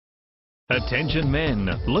Attention men,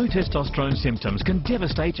 low testosterone symptoms can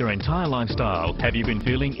devastate your entire lifestyle. Have you been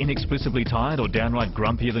feeling inexplicably tired or downright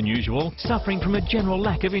grumpier than usual? Suffering from a general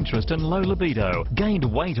lack of interest and low libido? Gained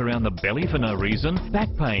weight around the belly for no reason? Back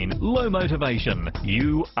pain? Low motivation?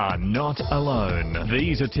 You are not alone.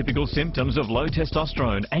 These are typical symptoms of low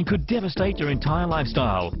testosterone and could devastate your entire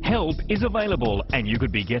lifestyle. Help is available and you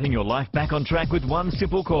could be getting your life back on track with one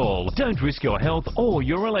simple call. Don't risk your health or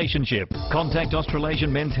your relationship. Contact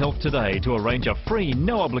Australasian Men's Health today to arrange a free,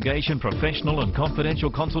 no-obligation professional and confidential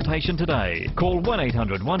consultation today. Call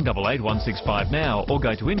 1800 188 165 now or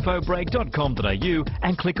go to infobreak.com.au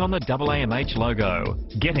and click on the AAMH logo.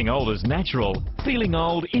 Getting old is natural. Feeling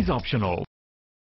old is optional.